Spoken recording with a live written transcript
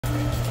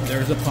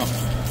There's a pump.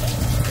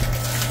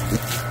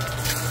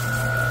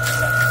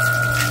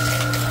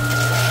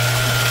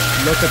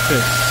 Look at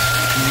this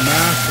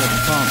massive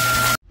pump.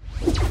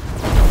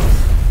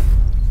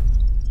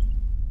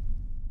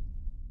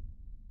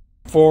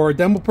 For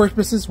demo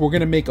purposes, we're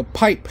going to make a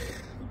pipe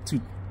to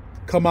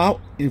come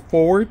out and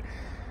forward.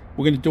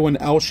 We're going to do an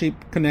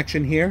L-shaped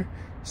connection here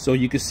so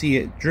you can see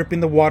it dripping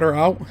the water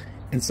out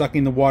and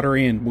sucking the water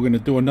in. We're going to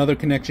do another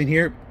connection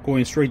here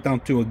going straight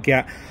down to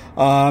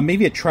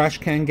maybe a trash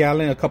can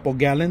gallon, a couple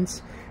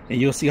gallons, and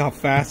you'll see how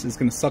fast it's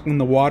going to suck in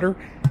the water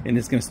and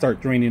it's going to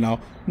start draining out.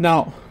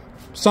 Now,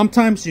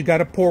 sometimes you got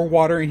to pour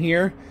water in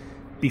here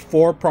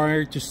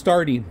prior to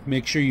starting.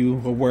 Make sure you're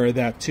aware of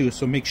that too.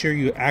 So make sure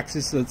you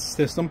access the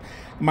system.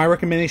 My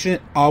recommendation,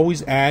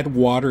 always add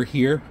water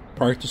here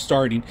prior to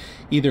starting,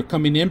 either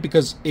coming in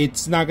because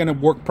it's not going to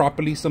work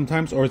properly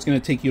sometimes, or it's going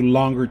to take you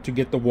longer to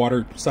get the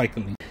water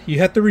cycling. You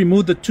have to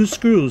remove the two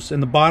screws in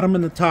the bottom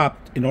and the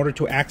top in order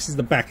to access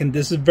the back, and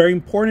this is very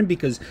important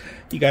because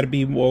you got to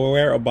be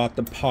aware about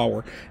the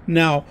power.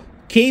 Now,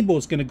 cable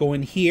is going to go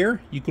in here.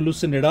 You can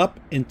loosen it up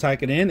and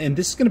tighten it in, and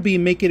this is going to be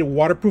making it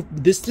waterproof.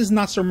 This is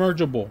not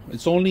submergible.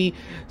 It's only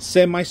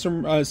semi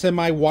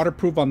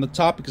waterproof on the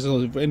top because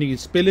of any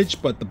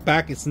spillage, but the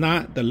back it's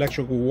not. The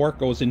electrical work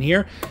goes in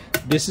here.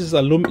 This is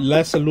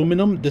less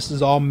aluminum. This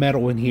is all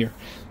metal in here.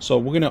 So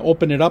we're going to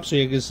open it up so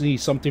you can see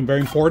something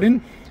very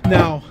important.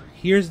 Now,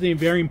 here's the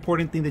very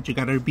important thing that you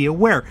got to be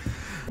aware.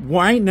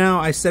 Right now,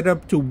 I set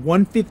up to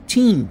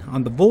 115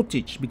 on the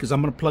voltage because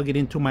I'm going to plug it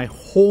into my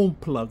home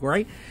plug,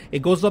 right?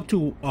 It goes up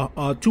to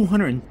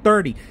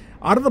 230.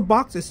 Out of the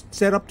box, it's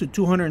set up to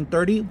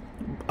 230.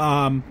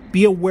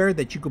 Be aware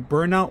that you could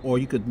burn out or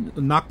you could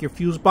knock your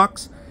fuse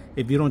box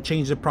if you don't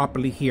change it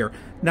properly here.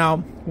 Now,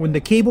 when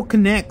the cable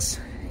connects,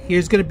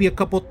 here's going to be a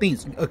couple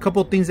things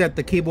that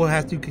the cable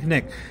has to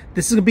connect.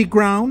 This is going to be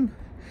ground,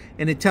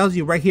 and it tells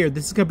you right here,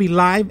 this is going to be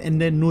live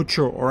and then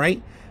neutral, all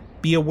right?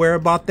 Be aware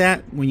about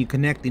that when you're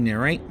connecting there,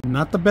 right?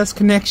 Not the best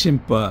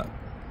connection, but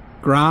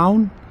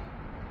ground,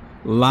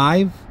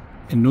 live,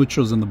 and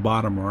neutral's in the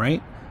bottom, all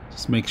right?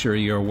 Just make sure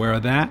you're aware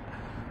of that.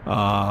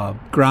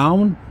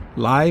 Ground,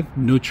 live,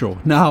 neutral.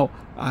 Now,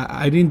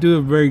 I didn't do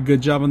a very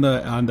good job on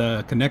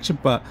the connection,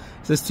 but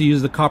it says to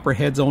use the copper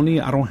heads only.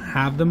 I don't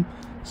have them,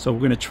 so we're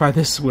gonna try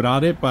this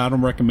without it, but I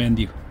don't recommend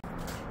you.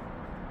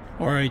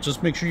 All right,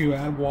 just make sure you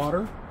add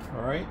water,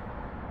 all right?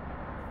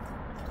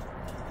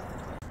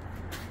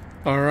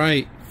 All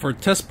right, for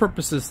test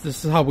purposes,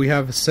 this is how we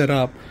have it set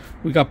up.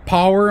 We got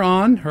power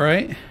on,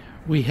 right?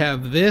 We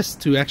have this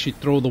to actually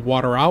throw the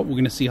water out. We're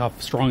gonna see how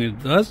strong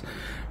it does.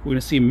 We're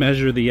gonna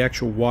measure the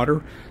actual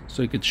water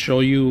so it could show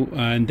you.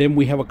 And then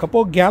we have a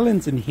couple of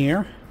gallons in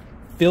here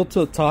filled to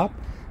the top.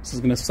 This is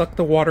gonna suck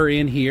the water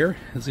in here.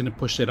 It's gonna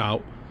push it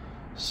out.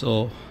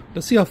 So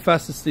let's see how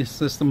fast this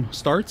system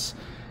starts.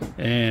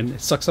 And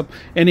it sucks up,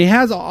 and it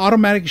has an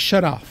automatic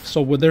shut off.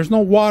 So when there's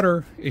no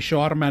water, it should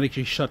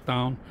automatically shut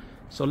down.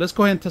 So let's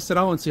go ahead and test it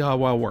out and see how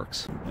well it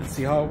works. Let's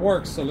see how it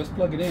works. So let's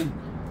plug it in.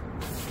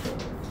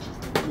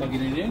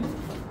 Plugging it in.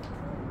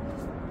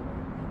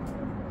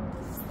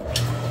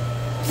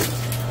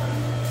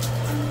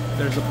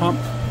 There's a pump.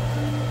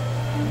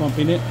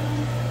 Pumping it.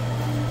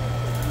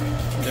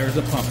 There's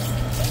a pump.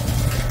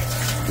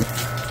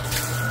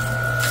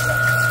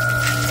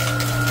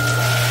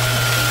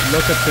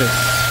 Look at this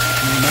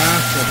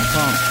massive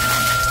pump.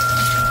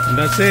 And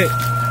that's it.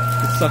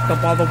 It sucked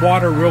up all the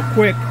water real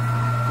quick,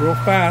 real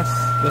fast.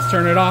 Let's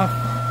turn it off.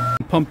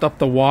 Pumped up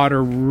the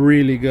water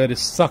really good. It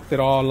sucked it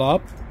all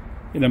up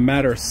in a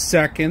matter of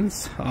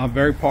seconds. A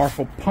very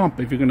powerful pump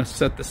if you're going to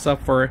set this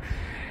up for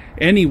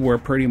anywhere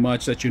pretty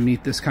much that you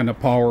need this kind of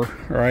power.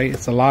 All right,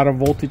 it's a lot of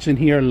voltage in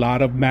here, a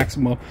lot of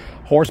maximum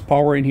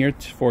horsepower in here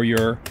for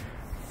your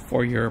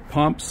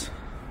pumps.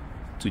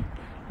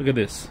 Look at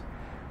this,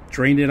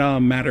 drain it out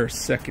in a matter of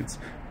seconds.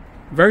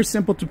 Very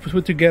simple to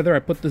put together. I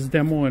put this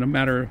demo in a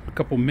matter of a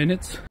couple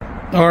minutes.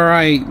 All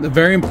right,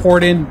 very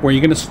important, where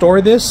you're going to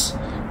store this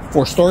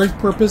for storage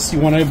purpose, you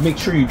want to make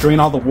sure you drain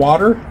all the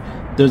water.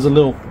 There's a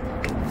little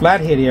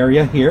flathead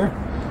area here.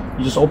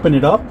 You just open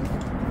it up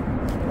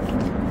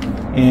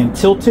and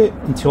tilt it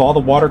until all the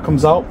water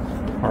comes out.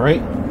 All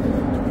right,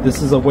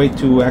 this is a way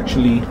to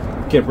actually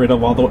get rid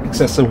of all the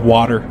excessive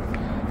water.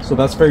 So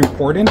that's very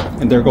important,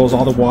 and there goes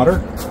all the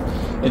water.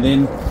 And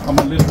then I'm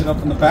going to lift it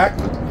up in the back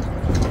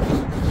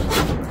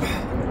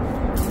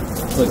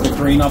so it can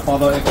drain up all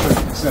the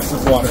extra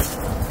excessive water.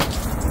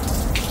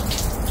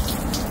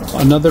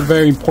 Another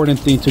very important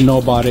thing to know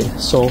about it,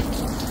 so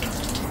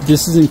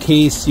this is in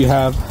case you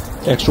have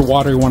extra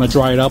water, you want to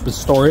dry it up and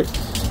store it.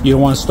 You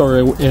don't want to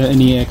store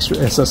any extra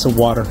excessive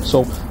water.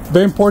 So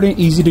very important,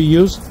 easy to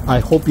use. I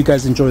hope you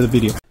guys enjoy the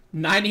video.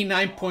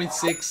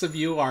 99.6 of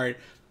you are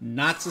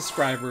not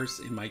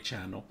subscribers in my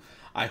channel.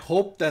 I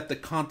hope that the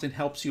content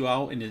helps you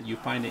out and that you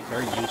find it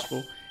very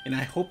useful, and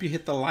I hope you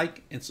hit the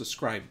like and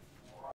subscribe.